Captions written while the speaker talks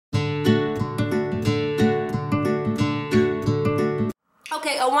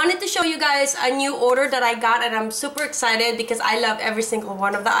I wanted to show you guys a new order that I got, and I'm super excited because I love every single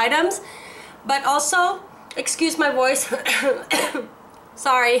one of the items. But also, excuse my voice,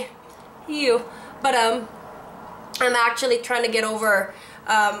 sorry, but I'm actually trying to get over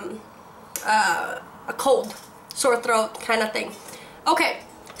a cold, sore throat kind of thing. Okay,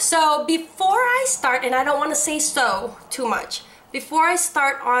 so before I start, and I don't want to say so too much, before I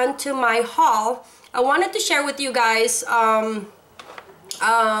start on to my haul, I wanted to share with you guys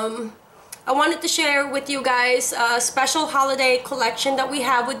a special holiday collection that we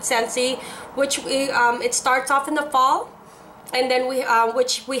have with Scentsy, which it starts off in the fall, and then we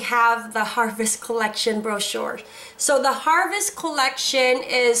have the Harvest Collection brochure. So the Harvest Collection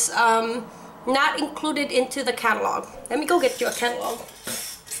is not included into the catalog. Let me go get you a catalog.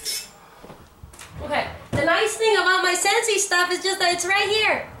 Okay, the nice thing about my Scentsy stuff is just that it's right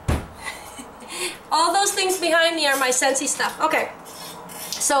here. All those things behind me are my Scentsy stuff. Okay,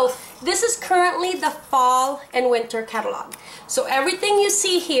 so this is currently the fall and winter catalog. So everything you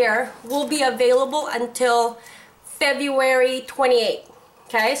see here will be available until February 28th.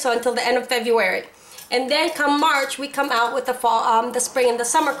 Okay, so until the end of February. And then come March, we come out with the fall, the spring and the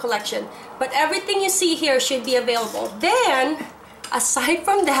summer collection. But everything you see here should be available. Then, aside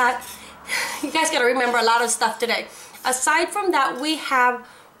from that, you guys gotta remember a lot of stuff today. Aside from that, we have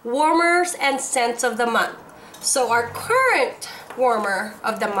warmers and scents of the month. So our current warmer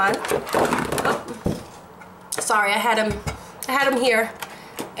of the month, sorry, I had him here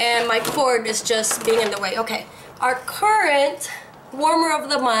and my cord is just being in the way. Okay, our current warmer of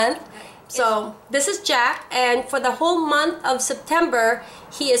the month, so this is Jack, and for the whole month of September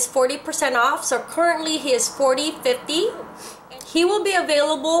he is 40% off. So currently he is $40.50. He will be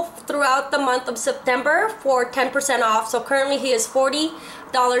available throughout the month of September for 10% off. So currently he is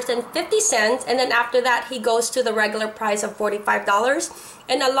 $40.50, and then after that he goes to the regular price of $45.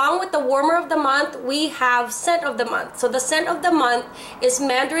 And along with the warmer of the month, we have scent of the month. So the scent of the month is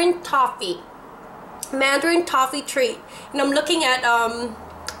Mandarin Toffee treat. And I'm looking at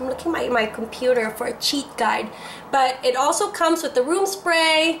my computer for a cheat guide, but it also comes with the room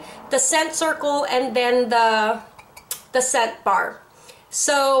spray, the scent circle, and then the scent bar.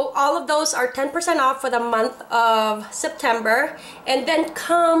 So all of those are 10% off for the month of September. And then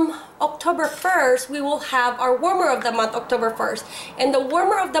come October 1st, we will have our warmer of the month, October 1st. And the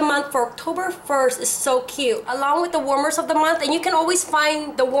warmer of the month for October 1st is so cute, along with the warmers of the month. And you can always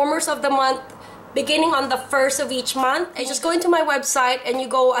find the warmers of the month beginning on the 1st of each month. And just go into my website and you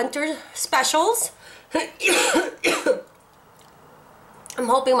go under specials. I'm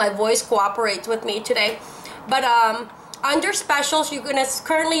hoping my voice cooperates with me today. But under specials, you're gonna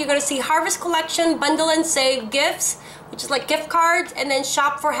see Harvest Collection, Bundle and Save Gifts, which is like gift cards, and then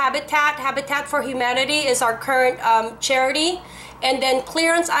Shop for Habitat for Humanity is our current charity, and then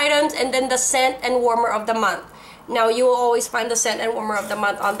clearance items, and then the scent and warmer of the month. Now you will always find the scent and warmer of the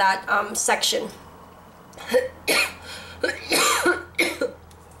month on that section.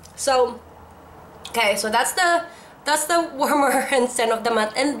 So okay, so that's the warmer and scent of the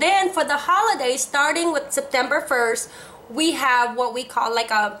month. And then for the holidays, starting with September 1st, we have what we call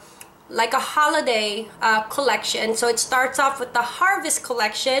like a holiday collection. So it starts off with the Harvest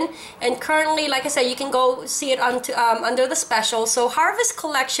Collection, and currently, like I said, you can go see it under the special. So Harvest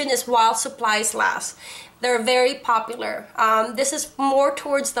Collection is while supplies last. They're very popular. This is more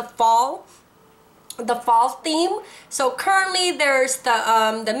towards the fall theme. So currently there's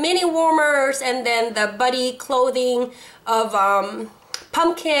the mini warmers, and then the buddy clothing of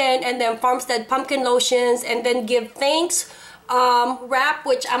pumpkin, and then Farmstand Pumpkin lotions, and then Give Thanks wrap,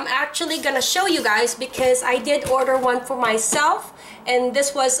 which I'm actually gonna show you guys because I did order one for myself, and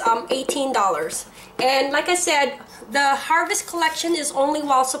this was $18. And like I said, the Harvest Collection is only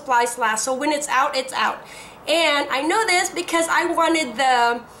while supplies last. So when it's out, it's out. And I know this because I wanted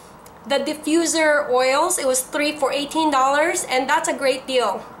the diffuser oils. It was 3 for $18, and that's a great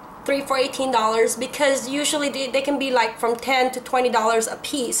deal. 3 for $18, because usually they can be like from $10 to $20 a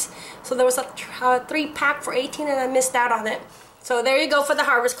piece. So there was a 3-pack for $18, and I missed out on it. So there you go for the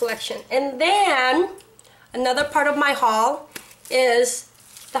Harvest Collection. And then another part of my haul is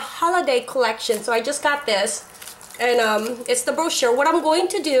the Holiday Collection. So I just got this, and it's the brochure. What I'm going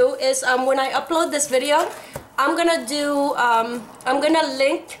to do is when I upload this video, I'm gonna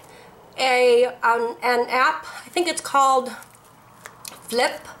link an app. I think it's called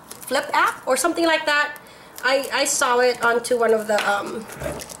Flip app or something like that. I saw it onto one of the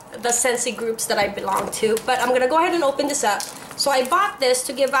Scentsy groups that I belong to. But I'm gonna go ahead and open this up. So I bought this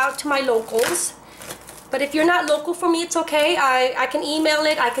to give out to my locals. But if you're not local for me, it's okay. I can email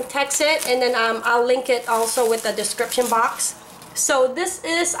it, I can text it, and then I'll link it also with the description box. So this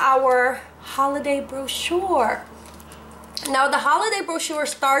is our holiday brochure. Now the holiday brochure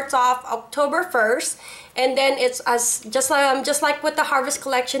starts off October 1st, and then it's just like with the harvest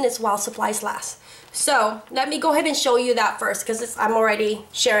collection, it's while supplies last. So let me go ahead and show you that first, because I'm already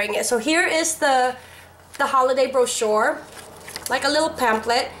sharing it. So here is the holiday brochure, like a little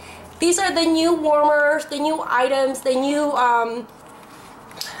pamphlet. These are the new warmers, the new items, the new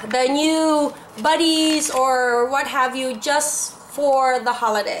buddies or what have you, just for the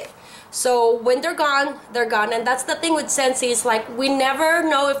holiday. So when they're gone, and that's the thing with Scentsy, is like we never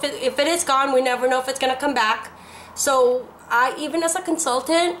know if it is gone. We never know if it's gonna come back. So even as a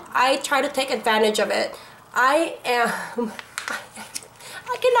consultant, I try to take advantage of it. I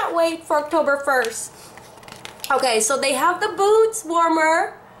cannot wait for October 1st. Okay, so they have the boots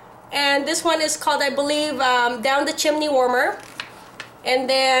warmer, and this one is called, I believe, down the chimney warmer. And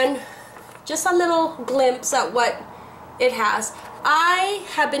then just a little glimpse at what it has. I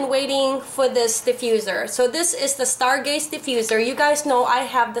have been waiting for this diffuser. So this is the Stargaze diffuser. You guys know I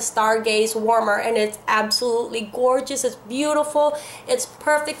have the Stargaze warmer, and it's absolutely gorgeous. It's beautiful. It's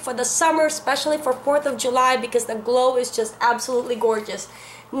perfect for the summer, especially for 4th of July, because the glow is just absolutely gorgeous.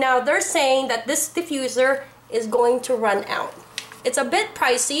 Now they're saying that this diffuser is going to run out. It's a bit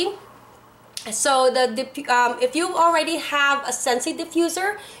pricey. So if you already have a Scentsy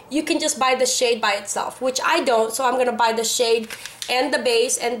diffuser, you can just buy the shade by itself, which I don't. So I'm gonna buy the shade and the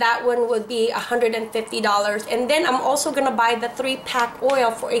base, and that one would be $150. And then I'm also gonna buy the 3-pack oil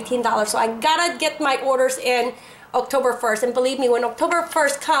for $18. So I gotta get my orders in October 1st. And believe me, when October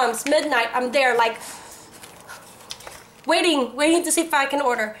 1st comes, midnight, I'm there like waiting to see if I can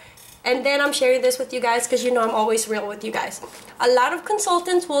order. And then I'm sharing this with you guys because you know I'm always real with you guys. A lot of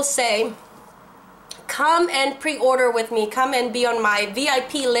consultants will say, come and pre-order with me, come and be on my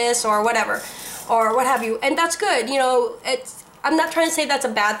VIP list or whatever, or what have you. And that's good. You know, I'm not trying to say that's a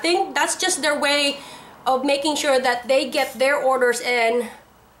bad thing. That's just their way of making sure that they get their orders in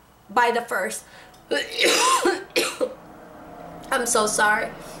by the 1st. I'm so sorry.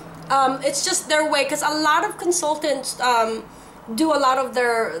 It's just their way, because a lot of consultants do a lot of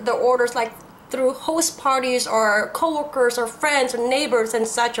their orders like through host parties or coworkers or friends or neighbors and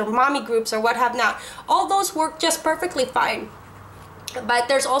such, or mommy groups or what have not. All those work just perfectly fine. But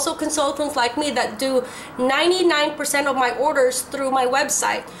there's also consultants like me that do 99% of my orders through my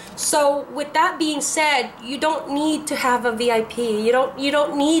website. So with that being said, you don't need to have a VIP. You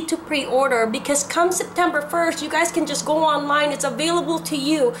don't need to pre-order, because come September 1st, you guys can just go online. It's available to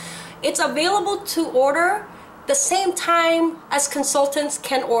you. It's available to order the same time as consultants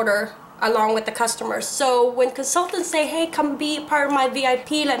can order along with the customers. So when consultants say, hey, come be part of my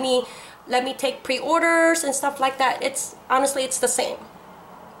VIP, let me take pre-orders and stuff like that, it's honestly, it's the same.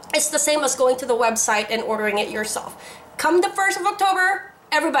 It's the same as going to the website and ordering it yourself. Come the 1st of October,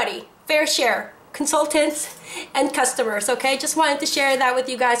 everybody, fair share, consultants and customers, okay? Just wanted to share that with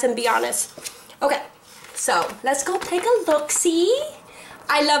you guys and be honest. Okay, so let's go take a look-see.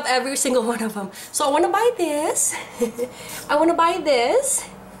 I love every single one of them. So I want to buy this. I want to buy this.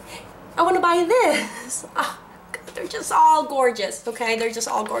 I want to buy this. Oh, God, they're just all gorgeous, okay? They're just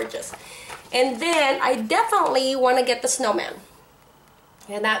all gorgeous. And then I definitely want to get the snowman.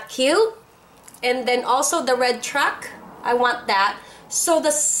 Isn't that cute? And then also the red truck. I want that. So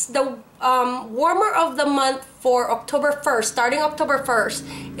the warmer of the month for October 1st, starting October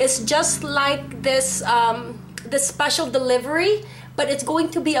 1st, is just like this, this special delivery, but it's going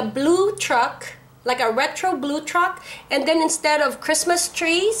to be a blue truck, like a retro blue truck, and then instead of Christmas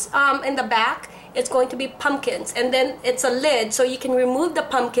trees in the back, it's going to be pumpkins, and then it's a lid, so you can remove the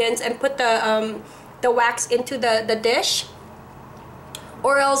pumpkins and put the wax into the dish,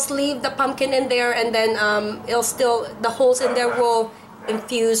 or else leave the pumpkin in there, and then it'll still, the holes in there will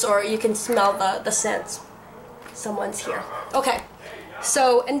infuse, or you can smell the scents. Someone's here. Okay,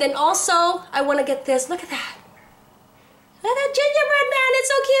 so, and then also I want to get this. Look at that. Look at that gingerbread man. It's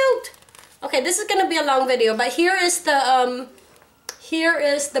so cute. Okay, this is gonna be a long video, but here is the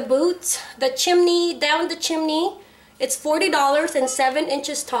boots, the chimney, down the chimney. It's $40 and 7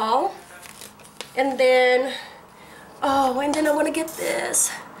 inches tall. And then, oh, and then I want to get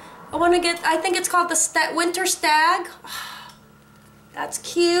this. I think it's called the winter stag. That's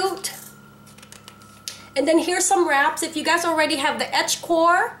cute. And then here's some wraps. If you guys already have the etch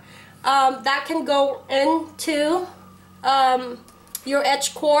core, that can go into your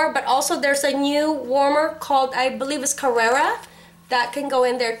edge core, but also there's a new warmer called, I believe it's Carrera, that can go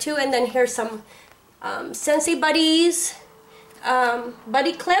in there too. And then here's some Scentsy buddies,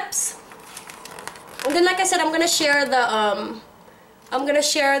 buddy clips. And then like I said, I'm gonna share the I'm gonna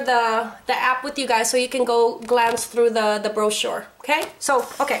share the app with you guys so you can go glance through the brochure. Okay, so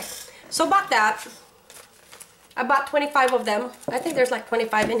bought that. I bought 25 of them. I think there's like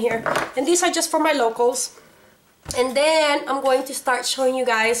 25 in here, and these are just for my locals. And then I'm going to start showing you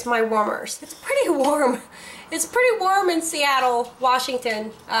guys my warmers. It's pretty warm. It's pretty warm in Seattle,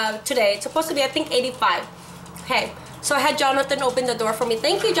 Washington today. It's supposed to be, I think, 85. Okay, so I had Jonathan open the door for me.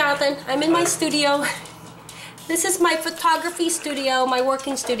 Thank you, Jonathan. I'm in my studio. This is my photography studio, my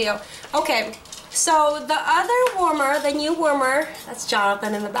working studio. Okay, so the other warmer, the new warmer, that's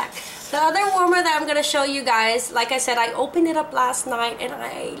Jonathan in the back. The other warmer that I'm gonna show you guys, like I said, I opened it up last night and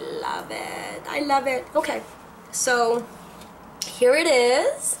I love it. I love it. Okay, so here it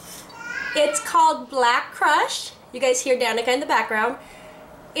is. It's called Black Crush. You guys hear Danica in the background.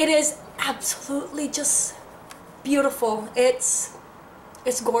 It is absolutely just beautiful. It's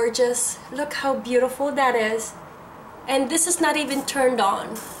gorgeous. Look how beautiful that is. And this is not even turned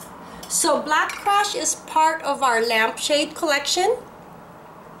on. So Black Crush is part of our lampshade collection.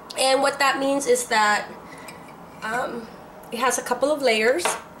 And what that means is that it has a couple of layers.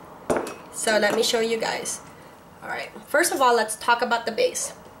 So let me show you guys. Alright, first of all, let's talk about the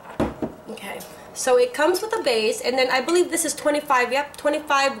base. Okay, so it comes with a base, and then I believe this is 25, yep,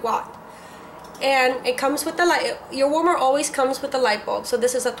 25 watt. And it comes with the light. Your warmer always comes with a light bulb. So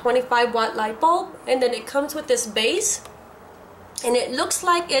this is a 25 watt light bulb, and then it comes with this base, and it looks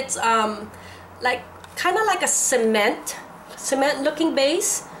like it's like kind of like a cement looking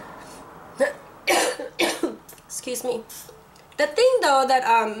base. Excuse me. The thing though that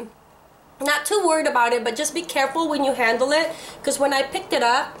not too worried about it, but just be careful when you handle it, because when I picked it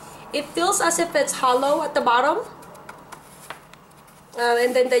up, it feels as if it's hollow at the bottom.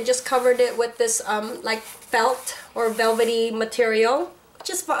 And then they just covered it with this like felt or velvety material, which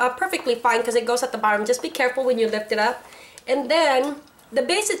is perfectly fine because it goes at the bottom. Just be careful when you lift it up. And then the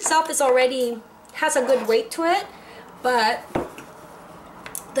base itself is already has a good weight to it, but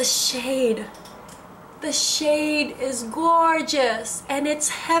the shade is gorgeous, and it's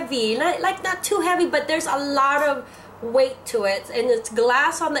heavy, like not too heavy, but there's a lot of weight to it, and it's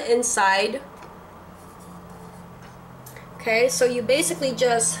glass on the inside. Okay, so you basically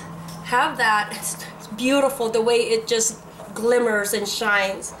just have that. It's beautiful the way it just glimmers and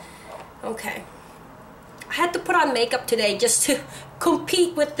shines. Okay, I had to put on makeup today just to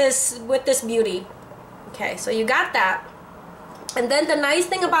compete with this beauty. Okay, so you got that. And then the nice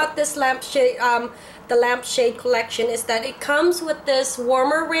thing about this lampshade, the lampshade collection, is that it comes with this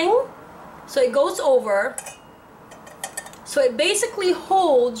warmer ring. So it goes over. So it basically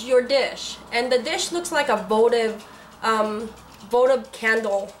holds your dish, and the dish looks like a votive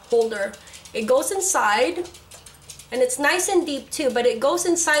candle holder. It goes inside, and it's nice and deep too, but it goes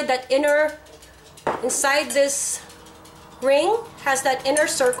inside that inside this ring has that inner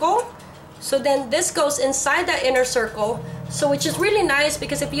circle. So then this goes inside that inner circle, so which is really nice,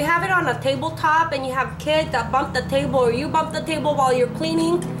 because if you have it on a tabletop and you have kids that bump the table, or you bump the table while you're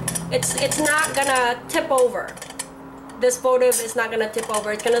cleaning, it's not gonna tip over. This votive is not gonna tip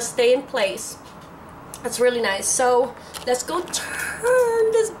over. It's gonna stay in place. It's really nice. So let's go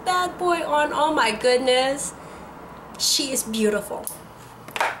turn this bad boy on. Oh my goodness, she is beautiful.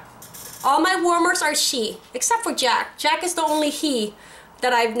 All my warmers are she, except for Jack. Jack is the only he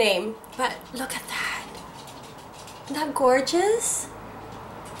that I've named. But look at that. Isn't that gorgeous?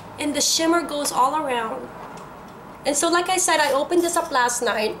 And the shimmer goes all around. And so like I said, I opened this up last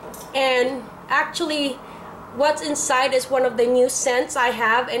night, and actually what's inside is one of the new scents I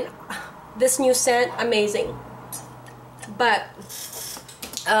have, and this new scent, amazing. But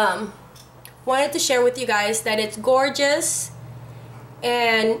wanted to share with you guys that it's gorgeous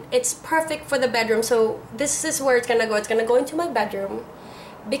and it's perfect for the bedroom. So this is where it's gonna go. It's gonna go into my bedroom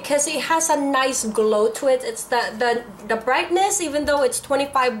because it has a nice glow to it. It's the brightness, even though it's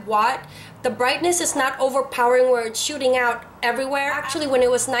 25 watt, the brightness is not overpowering where it's shooting out everywhere. Actually, when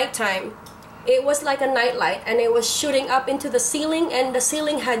it was nighttime, it was like a nightlight, and it was shooting up into the ceiling, and the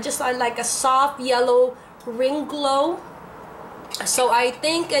ceiling had just like a soft yellow ring glow. So I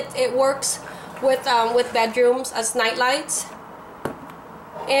think it works with bedrooms as night lights.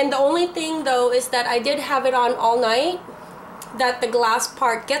 And the only thing though is that I did have it on all night, that the glass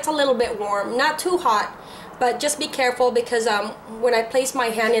part gets a little bit warm, not too hot, but just be careful, because when I placed my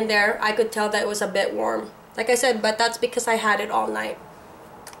hand in there, I could tell that it was a bit warm, like I said, but that's because I had it all night.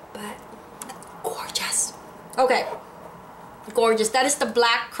 But gorgeous. Okay, gorgeous. That is the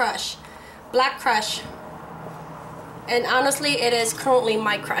Black Crush. Black Crush. And honestly, it is currently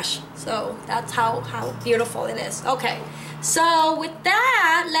my crush. So that's how beautiful it is. Okay, so with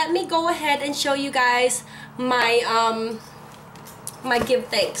that, let me go ahead and show you guys my my Give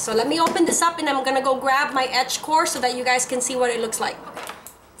Thanks. So let me open this up and I'm gonna go grab my etch core so that you guys can see what it looks like.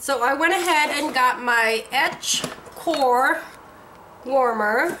 So I went ahead and got my etch core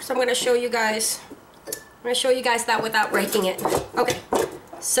warmer. So I'm gonna show you guys. I'm gonna show you guys that without breaking it. Okay.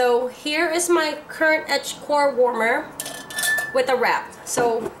 So here is my current etch core warmer with a wrap.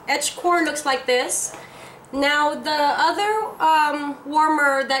 So etch core looks like this. Now the other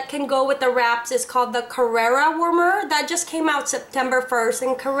warmer that can go with the wraps is called the Carrera warmer. That just came out September 1st.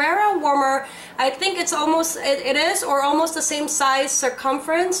 And Carrera warmer, I think it's almost, it is or almost the same size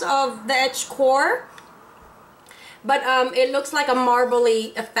circumference of the etch core. But it looks like a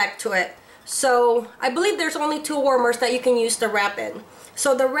marbly effect to it. So I believe there's only 2 warmers that you can use the wrap in.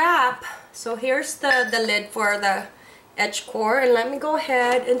 So the wrap, so here's the lid for the etch core. And let me go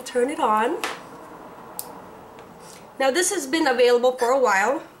ahead and turn it on. Now this has been available for a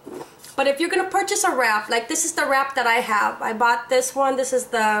while, but if you're gonna purchase a wrap, like this is the wrap that I have. I bought this one. This is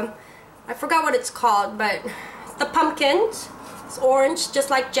the, I forgot what it's called, but it's the pumpkin. It's orange, just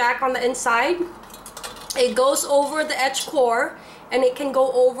like Jack on the inside. It goes over the etch core, and it can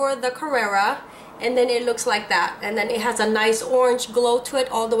go over the Carrera, and then it looks like that. And then it has a nice orange glow to it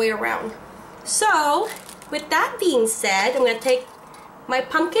all the way around. So, with that being said, I'm gonna take my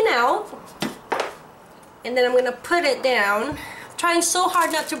pumpkin out. And then I'm going to put it down. I'm trying so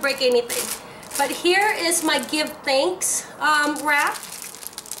hard not to break anything. But here is my Give Thanks wrap.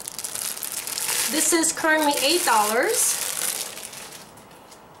 This is currently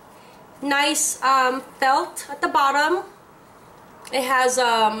 $8. Nice felt at the bottom. It has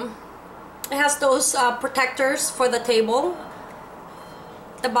those protectors for the table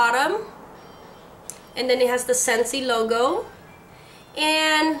at the bottom. And then it has the Scentsy logo.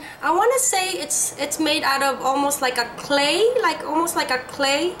 And I want to say it's made out of almost like a clay, almost like a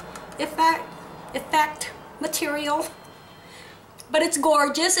clay effect material. But it's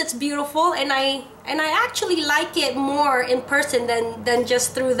gorgeous, it's beautiful, and I actually like it more in person than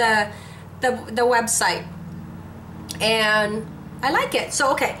just through the website. And I like it.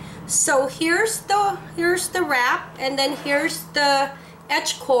 So okay, so here's the wrap, and then here's the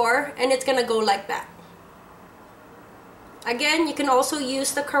etch core, and it's gonna go like that. Again, you can also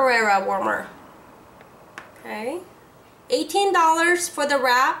use the Carrera warmer. Okay, $18 for the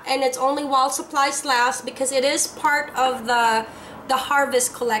wrap, and it's only while supplies last because it is part of the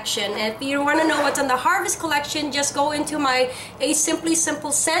Harvest collection. And if you want to know what's in the Harvest collection, just go into my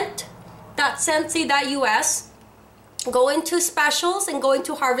Asimplysimplescent.scentsy.us, go into specials and go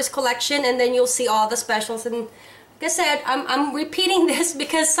into Harvest collection, and then you'll see all the specials. And like I said, I'm repeating this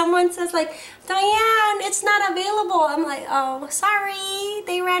because someone says like, Diane, it's not available. I'm like, oh, sorry,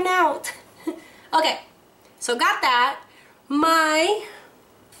 they ran out. Okay, so got that. My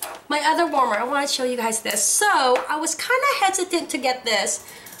other warmer, I want to show you guys this. So I was kind of hesitant to get this,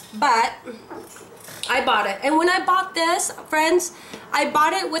 but I bought it. And when I bought this, friends, I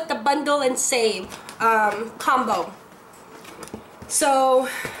bought it with the bundle and save combo. So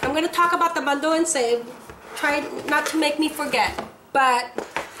I'm going to talk about the bundle and save. Try not to make me forget, but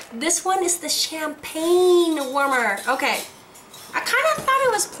this one is the champagne warmer. Okay, I kind of thought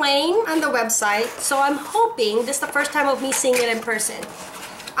it was plain on the website, so I'm hoping, this is the first time of me seeing it in person,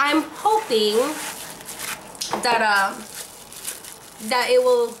 I'm hoping that that it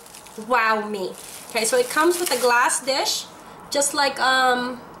will wow me. Okay, so it comes with a glass dish, just like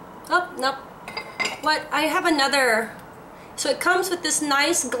oh no, what, I have another. So it comes with this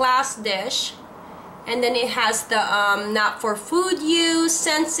nice glass dish. And then it has the not for food use,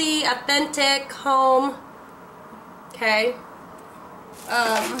 Scentsy, authentic, home, okay,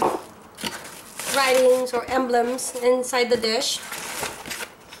 writings or emblems inside the dish.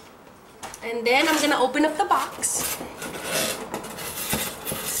 And then I'm gonna open up the box.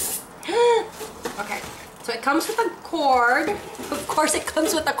 Okay, so it comes with a cord. Of course it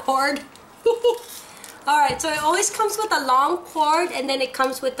comes with a cord. Alright, so it always comes with a long cord, and then it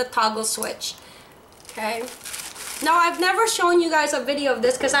comes with the toggle switch. Okay, now I've never shown you guys a video of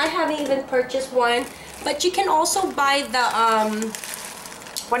this because I haven't even purchased one, but you can also buy the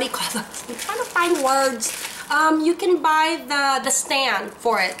what do you call those? I'm trying to find words. You can buy the stand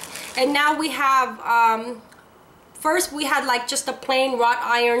for it. And now we have first we had like just a plain wrought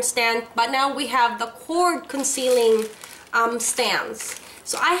iron stand, but now we have the cord concealing stands.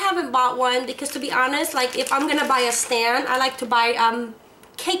 So I haven't bought one because, to be honest, like if I'm gonna buy a stand, I like to buy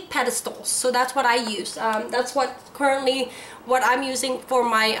cake pedestals. So that's what I use. That's what currently what I'm using for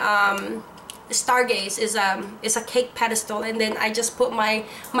my stargaze is a cake pedestal, and then I just put my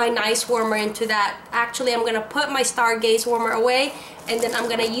nice warmer into that. Actually, I'm gonna put my stargaze warmer away, and then I'm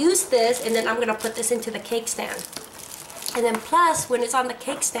gonna use this, and then I'm gonna put this into the cake stand. And then plus, when it's on the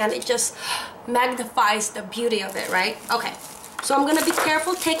cake stand, it just magnifies the beauty of it, right? Okay, so I'm gonna be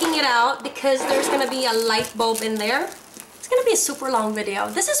careful taking it out because there's gonna be a light bulb in there. It's gonna be a super long video.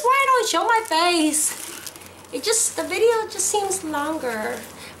 This is why I don't show my face. The video just seems longer.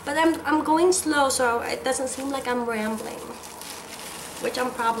 But I'm going slow, so it doesn't seem like I'm rambling. Which I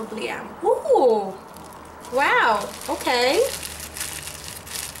probably am. Ooh! Wow, okay.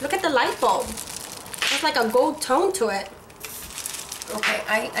 Look at the light bulb. There's like a gold tone to it. Okay,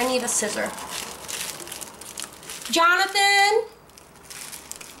 I need a scissor. Jonathan!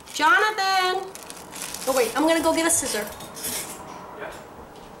 Jonathan! Oh wait, I'm gonna go get a scissor. Yeah.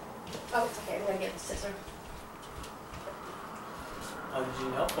 Oh, it's okay, I'm gonna get a scissor. Oh, did you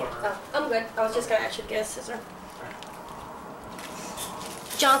need help for her? Oh, I'm good. I was just gonna actually get a scissor.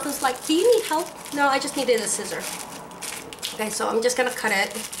 Jonathan's like, do you need help? No, I just needed a scissor. Okay, so I'm just gonna cut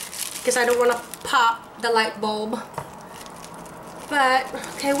it because I don't want to pop the light bulb. But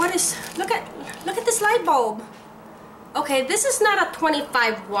okay, look at this light bulb. Okay, this is not a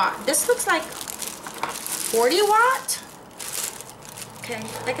 25 watt. This looks like 40 watt. Okay,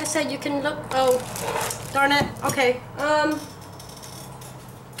 like I said, you can look. Oh, darn it. Okay,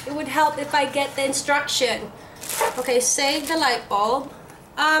 it would help if I get the instruction. Okay, save the light bulb.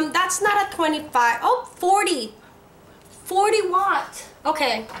 That's not a 25. Oh, 40 watt.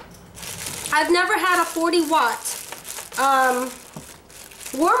 Okay, I've never had a 40 watt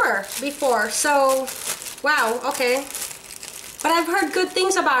warmer before, so wow. Okay, but I've heard good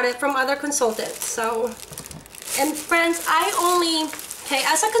things about it from other consultants. So, and friends, okay,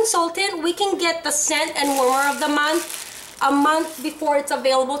 as a consultant, we can get the scent and warmer of the month a month before it's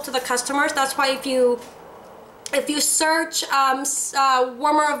available to the customers. That's why if you search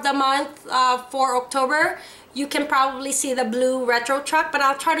warmer of the month for October, you can probably see the blue retro truck, but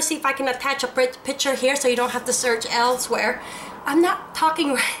I'll try to see if I can attach a picture here so you don't have to search elsewhere. I'm not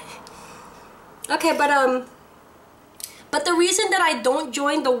talking right. Okay, but the reason that I don't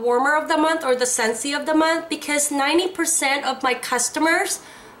join the warmer of the month or the Scentsy of the month, because 90% of my customers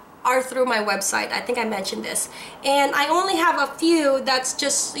are through my website. I think I mentioned this. And I only have a few that's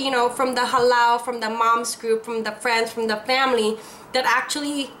just, you know, from the halal, from the moms group, from the friends, from the family that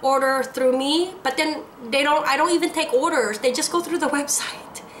actually order through me, but then I don't even take orders. They just go through the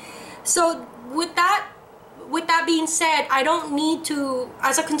website. So with that being said, I don't need to,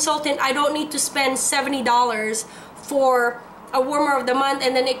 as a consultant, I don't need to spend $70 for a warmer of the month,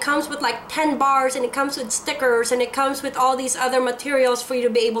 and then it comes with like 10 bars, and it comes with stickers, and it comes with all these other materials for you to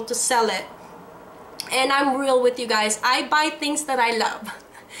be able to sell it. And I'm real with you guys. I buy things that I love.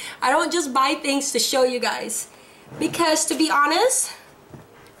 I don't just buy things to show you guys, because to be honest,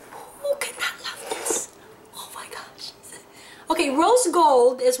 who cannot love this? Oh my gosh. Okay, rose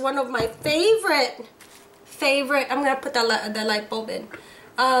gold is one of my favorite, I'm gonna put the light bulb in.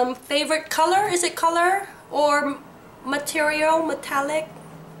 Favorite color, is it color or material, metallic?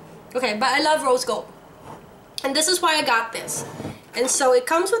 Okay, but I love rose gold, and this is why I got this. And so it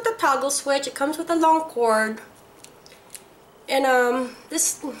comes with a toggle switch, it comes with a long cord, and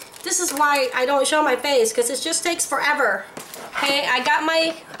this is why I don't show my face, because it just takes forever. Okay, I got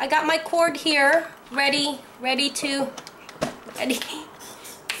my cord here ready.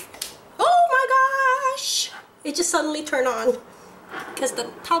 Oh my gosh, it just suddenly turned on because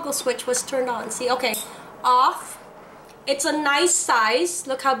the toggle switch was turned on. See, okay, off. It's a nice size.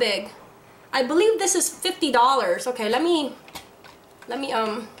 Look how big. I believe this is $50. Okay, let me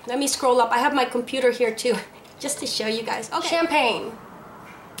scroll up. I have my computer here too, just to show you guys. Okay, champagne.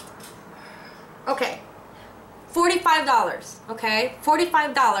 Okay, $45. Okay,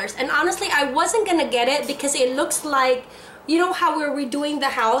 $45. And honestly, I wasn't gonna get it because it looks like, you know how we're redoing the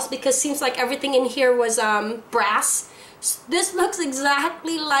house, because it seems like everything in here was brass. This looks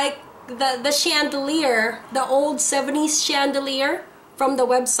exactly like the chandelier, the old 70s chandelier from the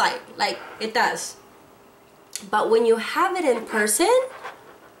website, like it does. But when you have it in person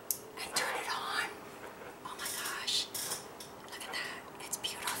and turn it on, oh my gosh, look at that, it's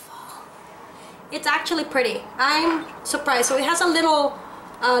beautiful. It's actually pretty. I'm surprised. So it has a little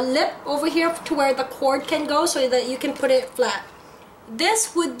lip over here to where the cord can go so that you can put it flat.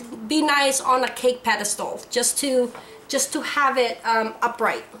 This would be nice on a cake pedestal, just to have it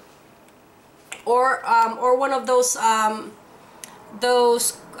upright, or one of those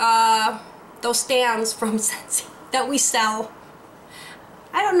stands from Scentsy that we sell.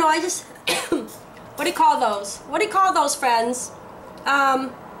 I don't know, I just what do you call those? What do you call those, friends?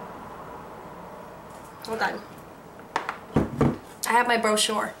 Hold on. I have my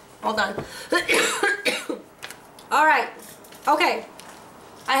brochure. Hold on. Alright. Okay.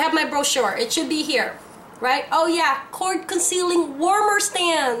 I have my brochure. It should be here. right? Oh yeah, cord concealing warmer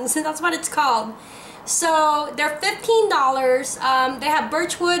stands. That's what it's called. So they're $15. They have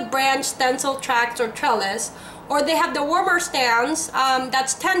birchwood, branch, stencil, tracks, or trellis. Or they have the warmer stands.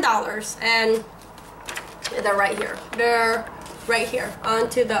 That's $10, and they're right here. They're right here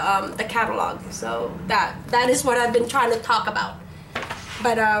onto the catalog. So that is what I've been trying to talk about.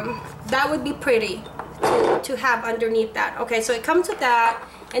 But that would be pretty to have underneath that. Okay, so it comes with that,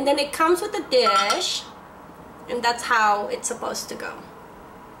 and then it comes with a dish, and that's how it's supposed to go.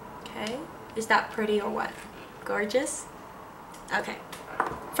 Okay, is that pretty or what? Gorgeous? Okay.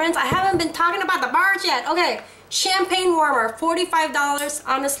 Friends, I haven't been talking about the bars yet. Okay, champagne warmer, $45.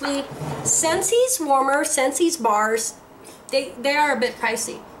 Honestly, Scentsy's warmer, Scentsy's bars, they are a bit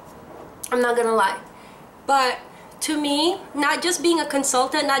pricey. I'm not gonna lie. But to me, not just being a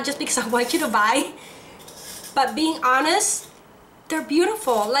consultant, not just because I want you to buy, but being honest, they're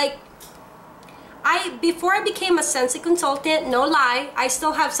beautiful. Like, before I became a Scentsy consultant, no lie, I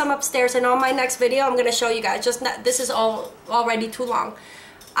still have some upstairs, and on my next video I'm gonna show you guys. Just not, this is already too long.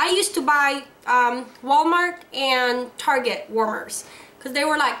 I used to buy Walmart and Target warmers because they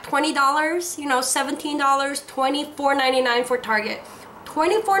were like $20, you know, $17, $24.99 for Target,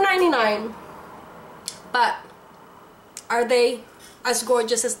 $24.99. But are they as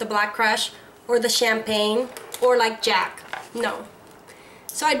gorgeous as the Black Crush or the Champagne or like Jack? No.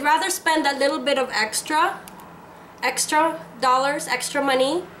 So I'd rather spend a little bit of extra dollars, extra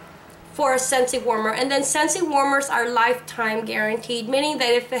money for a Scentsy warmer. And then Scentsy warmers are lifetime guaranteed, meaning that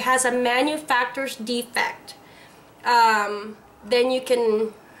if it has a manufacturer's defect, then you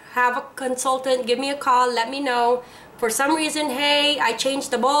can have a consultant give me a call, let me know. For some reason, hey, I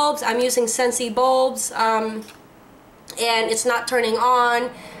changed the bulbs, I'm using Scentsy bulbs, and it's not turning on.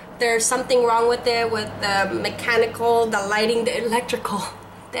 There's something wrong with it, with the mechanical, the lighting, the electrical,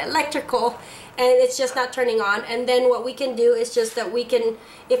 and it's just not turning on. And then what we can do is just that we can,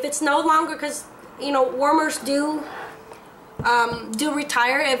 if it's no longer, because you know warmers do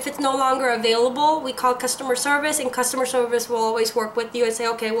retire, if it's no longer available, we call customer service, and customer service will always work with you and say,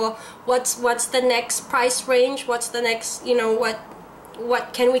 okay, well, what's the next price range, what's the next, you know,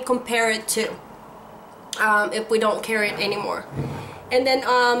 what can we compare it to if we don't carry it anymore. And then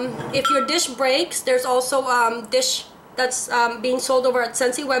if your dish breaks, there's also dish that's being sold over at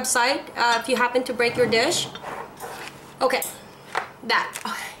Scentsy website if you happen to break your dish. Okay, that.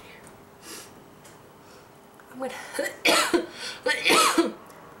 Okay. I'm gonna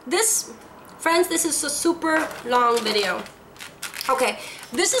this, friends, this is a super long video. Okay,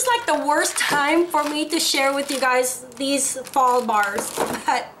 this is like the worst time for me to share with you guys these fall bars,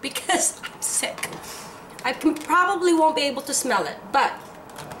 but because I'm sick, I probably won't be able to smell it. But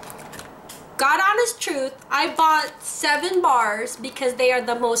God honest truth, I bought 7 bars because they are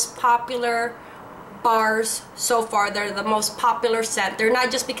the most popular bars so far. They're the most popular scent. They're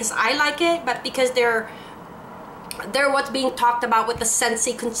not just because I like it, but because they're what's being talked about with the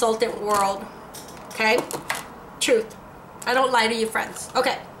Scentsy consultant world. Okay, truth. I don't lie to you, friends.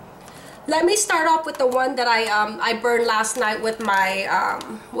 Okay, let me start off with the one that I burned last night with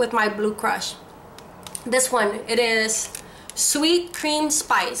my Blue Crush. This one, it is Sweet Cream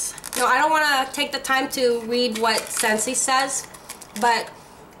Spice. Now, I don't want to take the time to read what Scentsy says, but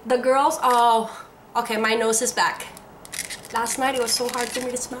the girls, oh, okay, my nose is back. Last night it was so hard for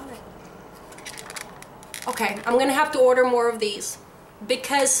me to smell it. Okay, I'm gonna have to order more of these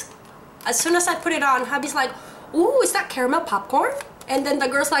because as soon as I put it on, hubby's like, ooh, is that caramel popcorn? And then the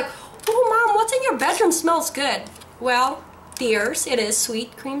girl's like, ooh, mom, what's in your bedroom smells good? Well, dears, it is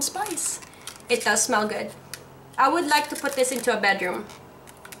Sweet Cream Spice. It does smell good. I would like to put this into a bedroom.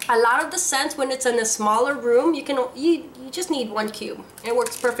 A lot of the scents, when it's in a smaller room, you just need 1 cube. It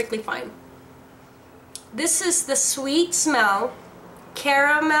works perfectly fine. This is the sweet smell,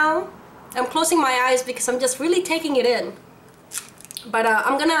 caramel. I'm closing my eyes because I'm just really taking it in. But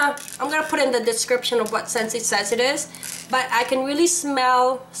I'm gonna put in the description of what Scentsy says it is. But I can really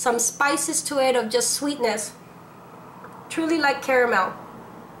smell some spices to it of just sweetness. Truly like caramel.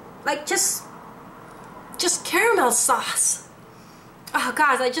 Like just caramel sauce. Oh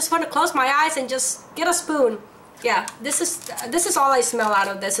guys, I just want to close my eyes and just get a spoon. Yeah, this is all I smell out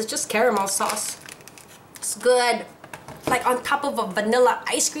of this. It's just caramel sauce. It's good. Like on top of a vanilla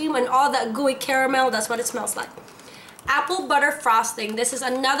ice cream and all that gooey caramel, that's what it smells like. Apple butter frosting. This is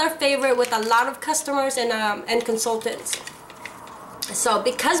another favorite with a lot of customers and consultants. So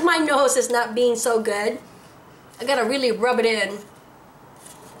because my nose is not being so good, I gotta really rub it in.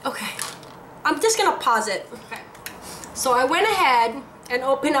 Okay, I'm just gonna pause it. Okay, so I went ahead and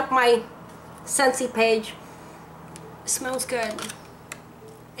opened up my Scentsy page. It smells good.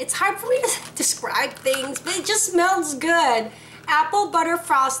 it's hard for me to describe things, but it just smells good. Apple butter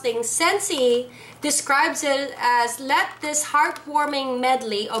frosting. Scentsy describes it as, let this heartwarming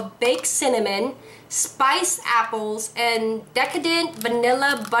medley of baked cinnamon, spiced apples, and decadent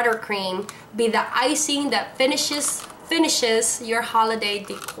vanilla buttercream be the icing that finishes your holiday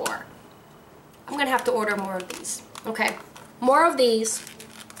decor. I'm gonna have to order more of these. Okay, more of these.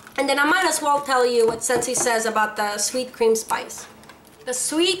 And then I might as well tell you what Scentsy says about the sweet cream spice. The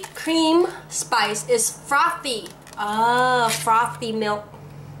sweet cream spice is frothy. Ah, frothy milk.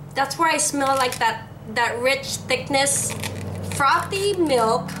 That's where I smell like that rich thickness. Frothy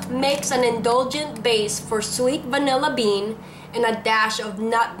milk makes an indulgent base for sweet vanilla bean and a dash of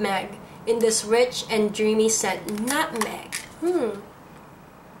nutmeg in this rich and dreamy scent. Nutmeg.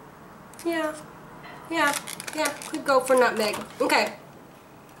 Yeah, could go for nutmeg. Okay.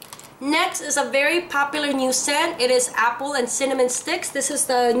 Next is a very popular new scent. It is apple and cinnamon sticks. This is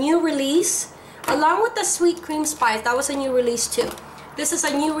the new release, along with the sweet cream spice. That was a new release too. This is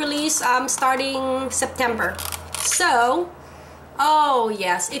a new release starting September. So, oh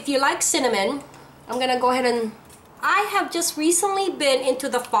yes, if you like cinnamon, I'm gonna go ahead and, I have just recently been into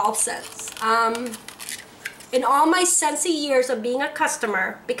the fall scents. In all my Scentsy years of being a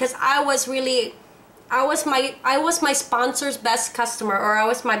customer, because I was my sponsor's best customer, or I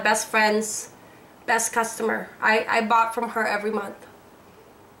was my best friend's best customer. I bought from her every month.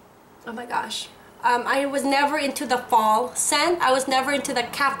 Oh my gosh. I was never into the fall scent. I was never into the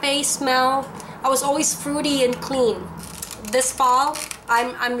cafe smell. I was always fruity and clean. This fall,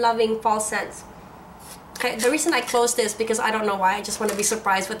 I'm loving fall scents. Okay, the reason I closed this because I don't know why. I just want to be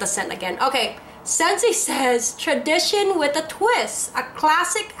surprised with the scent again. Okay. Scentsy says, tradition with a twist. A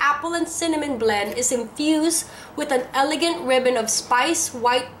classic apple and cinnamon blend is infused with an elegant ribbon of spice,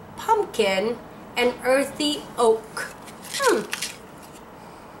 white pumpkin, and earthy oak.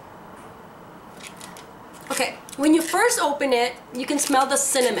 Okay, when you first open it, you can smell the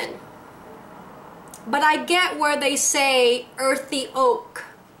cinnamon. But I get where they say earthy oak,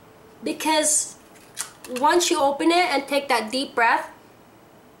 because once you open it and take that deep breath,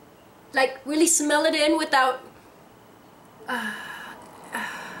 like really smell it in without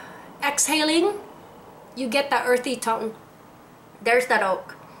exhaling, you get that earthy tone. There's that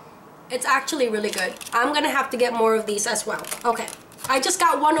oak. It's actually really good. I'm gonna have to get more of these as well. Okay, I just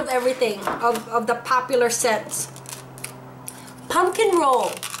got one of everything of the popular scents. Pumpkin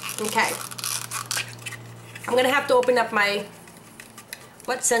roll. Okay, I'm gonna have to open up my,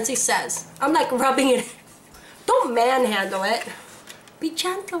 what Scentsy says. I'm like rubbing it. Don't manhandle it. Be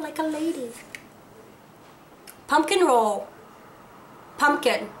gentle like a lady. Pumpkin roll.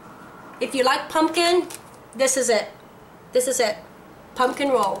 Pumpkin. If you like pumpkin, this is it. This is it. Pumpkin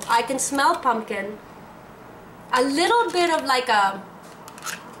roll. I can smell pumpkin. A little bit of like a,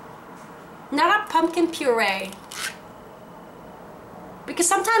 not a pumpkin puree. Because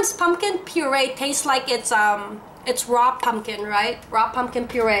sometimes pumpkin puree tastes like it's raw pumpkin, right? Raw pumpkin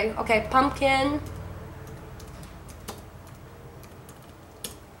puree. Okay, pumpkin.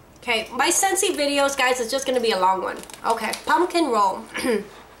 Okay, my Scentsy videos, guys, is just gonna be a long one. Okay, pumpkin roll.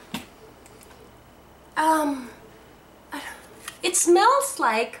 It smells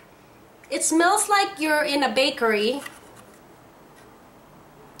like you're in a bakery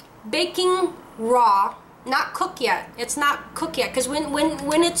baking raw, not cooked yet. It's not cooked yet, because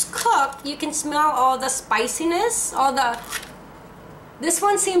when it's cooked, you can smell all the spiciness, all the. This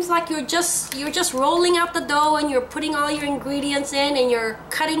one seems like you're just rolling out the dough and you're putting all your ingredients in and you're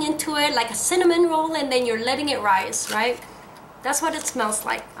cutting into it like a cinnamon roll, and then you're letting it rise, right? That's what it smells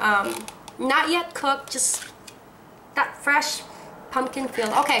like. Not yet cooked, just that fresh pumpkin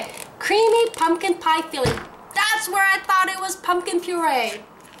feel. Okay, creamy pumpkin pie filling. That's where I thought it was pumpkin puree.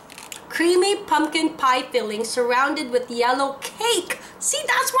 Creamy pumpkin pie filling surrounded with yellow cake. See,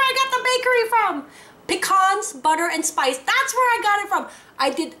 that's where I got the bakery from. Pecans, butter, and spice. That's where I got it from.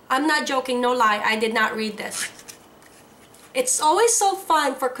 I'm not joking, no lie. I did not read this. It's always so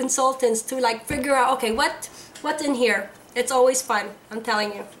fun for consultants to like figure out, okay, what's in here? It's always fun, I'm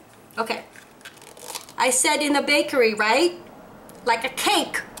telling you. Okay. I said in a bakery, right? Like a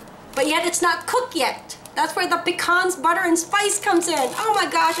cake, but yet it's not cooked yet. That's where the pecans, butter, and spice comes in. Oh my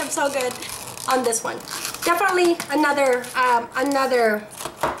gosh, I'm so good on this one. Definitely another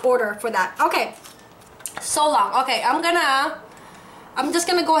order for that. Okay. So long. Okay, I'm just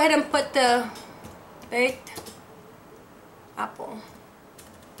gonna go ahead and put the baked apple.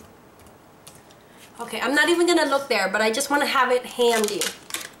 Okay, I'm not even gonna look there, but I just want to have it handy.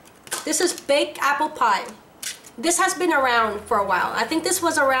 This is baked apple pie. This has been around for a while. I think this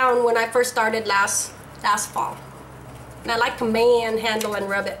was around when I first started last fall. And I like to manhandle and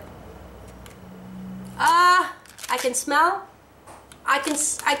rub it. I can smell. I can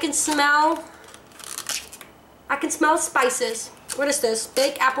smell spices. What is this?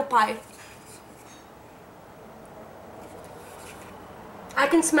 Baked apple pie. I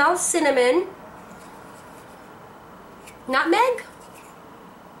can smell cinnamon. Nutmeg.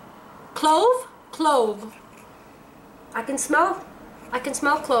 Clove. I can smell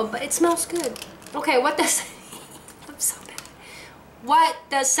clove, but it smells good. Okay, what does I'm so bad. What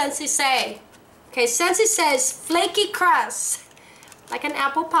does Scentsy say? Okay, Scentsy says flaky crust, like an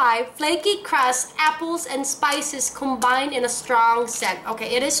apple pie. Flaky crust, apples and spices combined in a strong scent.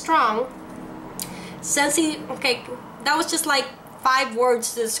 Okay, it is strong. Scentsy, okay, that was just like 5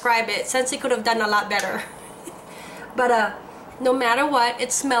 words to describe it. Scentsy could have done a lot better. But no matter what,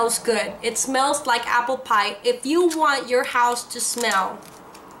 it smells good. It smells like apple pie. If you want your house to smell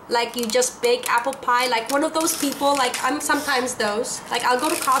like you just bake apple pie, like one of those people, like I'm sometimes those, like I'll go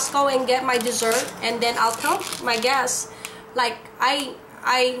to Costco and get my dessert, and then I'll tell my guests, like I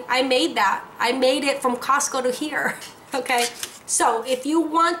made that. I made it from Costco to here. Okay, so if you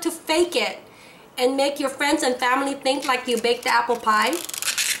want to fake it and make your friends and family think like you baked the apple pie,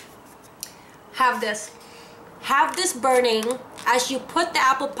 have this burning as you put the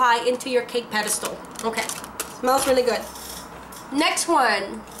apple pie into your cake pedestal. Okay, smells really good. Next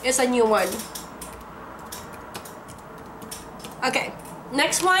one is a new one. Okay,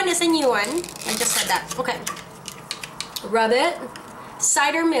 next one is a new one. I just said that. Okay, rub it.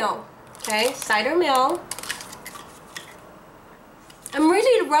 Cider mill. Okay, cider mill. I'm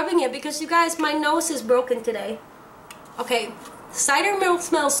really rubbing it because you guys, my nose is broken today. Okay, cider mill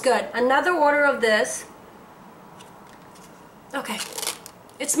smells good. Another order of this. Okay,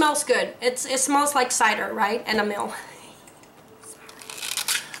 it smells good. It smells like cider, right? And a mill.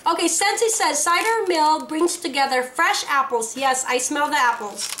 Okay, Scentsy says cider mill brings together fresh apples. Yes, I smell the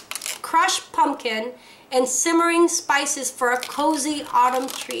apples. Crushed pumpkin and simmering spices for a cozy autumn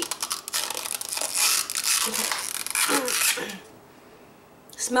treat. Okay.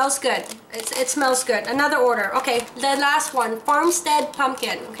 Smells good. It smells good. Another order. Okay, the last one, Farmstand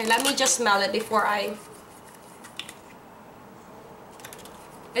Pumpkin. Okay, let me just smell it before I...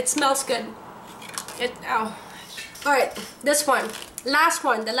 It smells good. Oh. Alright, this one. Last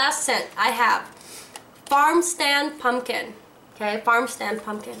one, the last scent I have. Farmstand Pumpkin. Okay, Farmstand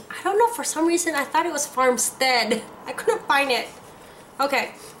Pumpkin. I don't know, for some reason I thought it was Farmstead. I couldn't find it.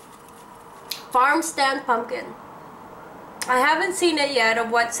 Okay. Farmstand Pumpkin. I haven't seen it yet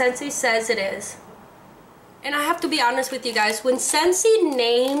of what Scentsy says it is. And I have to be honest with you guys, when Scentsy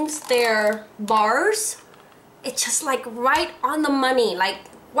names their bars, it's just like right on the money. Like,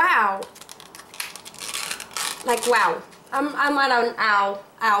 wow. Like, wow. I'm at an ow.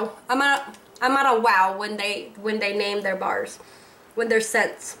 I'm at a wow when they name their bars, when their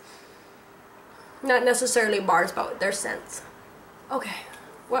scents. Not necessarily bars, but their scents. Okay,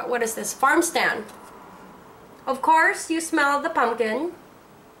 what is this? Farmstand. Of course, you smell the pumpkin.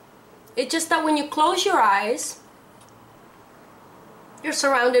 It's just that when you close your eyes, you're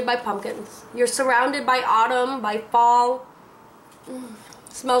surrounded by pumpkins. You're surrounded by autumn, by fall.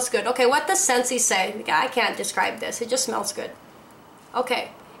 Smells good. Okay, what does Scentsy say? I can't describe this. It just smells good.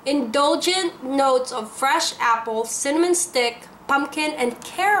 Okay. Indulgent notes of fresh apple, cinnamon stick, pumpkin, and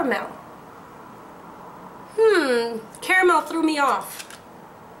caramel. Caramel threw me off.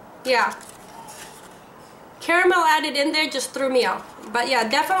 Yeah. Caramel added in there just threw me off. But yeah,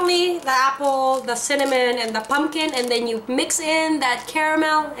 definitely the apple, the cinnamon, and the pumpkin, and then you mix in that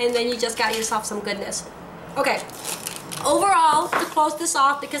caramel, and then you just got yourself some goodness. Okay. Overall, to close this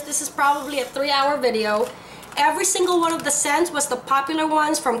off, because this is probably a 3-hour video, every single one of the scents was the popular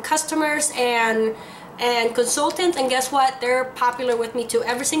ones from customers and consultants, and guess what? They're popular with me too.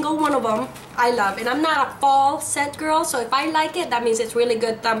 Every single one of them I love, and I'm not a fall scent girl, so if I like it, that means it's really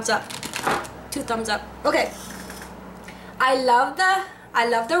good. Thumbs up. 2 thumbs up. Okay. I love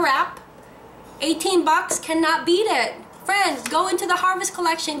the wrap. 18 bucks, cannot beat it. Friends, go into the Harvest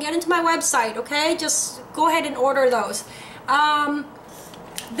collection, get into my website, okay? Just go ahead and order those.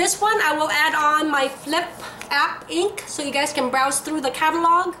 This one I will add on my Flip app ink so you guys can browse through the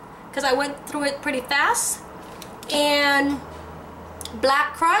catalog because I went through it pretty fast. And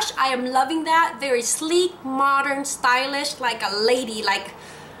Black Crush, I am loving that. Very sleek, modern, stylish, like a lady, like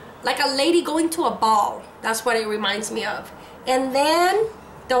a lady going to a ball. That's what it reminds me of. And then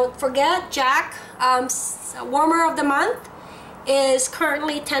don't forget Jack, warmer of the month is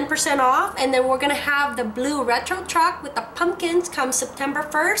currently 10% off, and then we're gonna have the blue retro truck with the pumpkins come September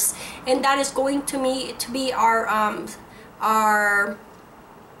 1st, and that is going to be our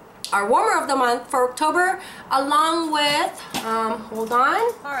our warmer of the month for October, along with hold on.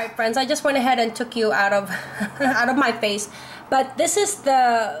 All right, friends, I just went ahead and took you out of out of my face, but this is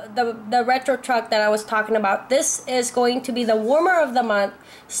the retro truck that I was talking about. This is going to be the warmer of the month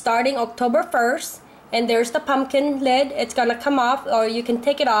starting October 1st, and there's the pumpkin lid. It's gonna come off, or you can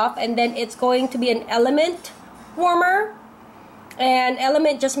take it off, and then it's going to be an element warmer. And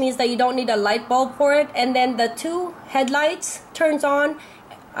element just means that you don't need a light bulb for it. And then the two headlights turns on,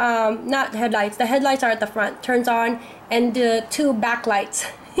 not headlights, the headlights are at the front, turns on, and the two backlights,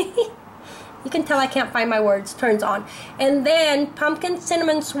 you can tell I can't find my words, turns on. And then pumpkin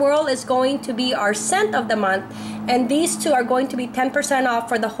cinnamon swirl is going to be our scent of the month, and these two are going to be 10% off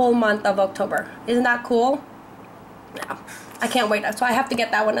for the whole month of October. Isn't that cool? Yeah, I can't wait, so I have to get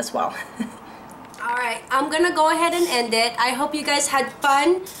that one as well. Alright, I'm gonna go ahead and end it. I hope you guys had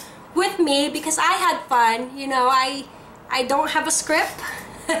fun with me, because I had fun. You know, I don't have a script.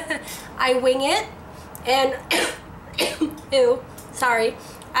 I wing it. And ew, sorry.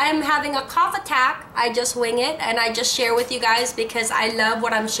 I'm having a cough attack. I just wing it and I just share with you guys because I love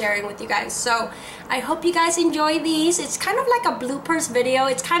what I'm sharing with you guys. So I hope you guys enjoy these. It's kind of like a bloopers video.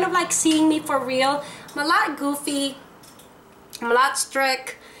 It's kind of like seeing me for real. I'm a lot goofy. I'm a lot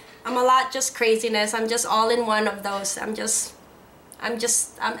strict. I'm a lot just craziness. I'm just all in one of those. I'm just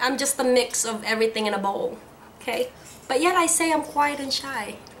the mix of everything in a bowl. Okay? But yet I say I'm quiet and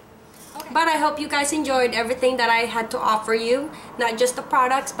shy. Okay. But I hope you guys enjoyed everything that I had to offer you. Not just the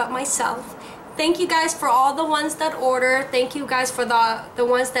products, but myself. Thank you guys for all the ones that order. Thank you guys for the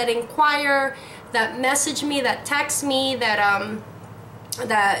ones that inquire, that message me, that text me, that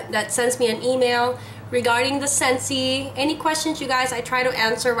sends me an email regarding the Scentsy. Any questions, you guys, I try to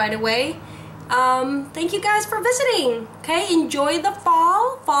answer right away. Thank you guys for visiting. Okay, enjoy the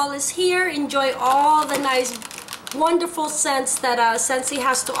fall. Fall is here. Enjoy all the nice, wonderful scents that Scentsy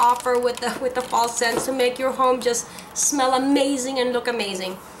has to offer with the fall scents to make your home just smell amazing and look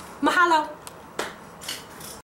amazing. Mahalo.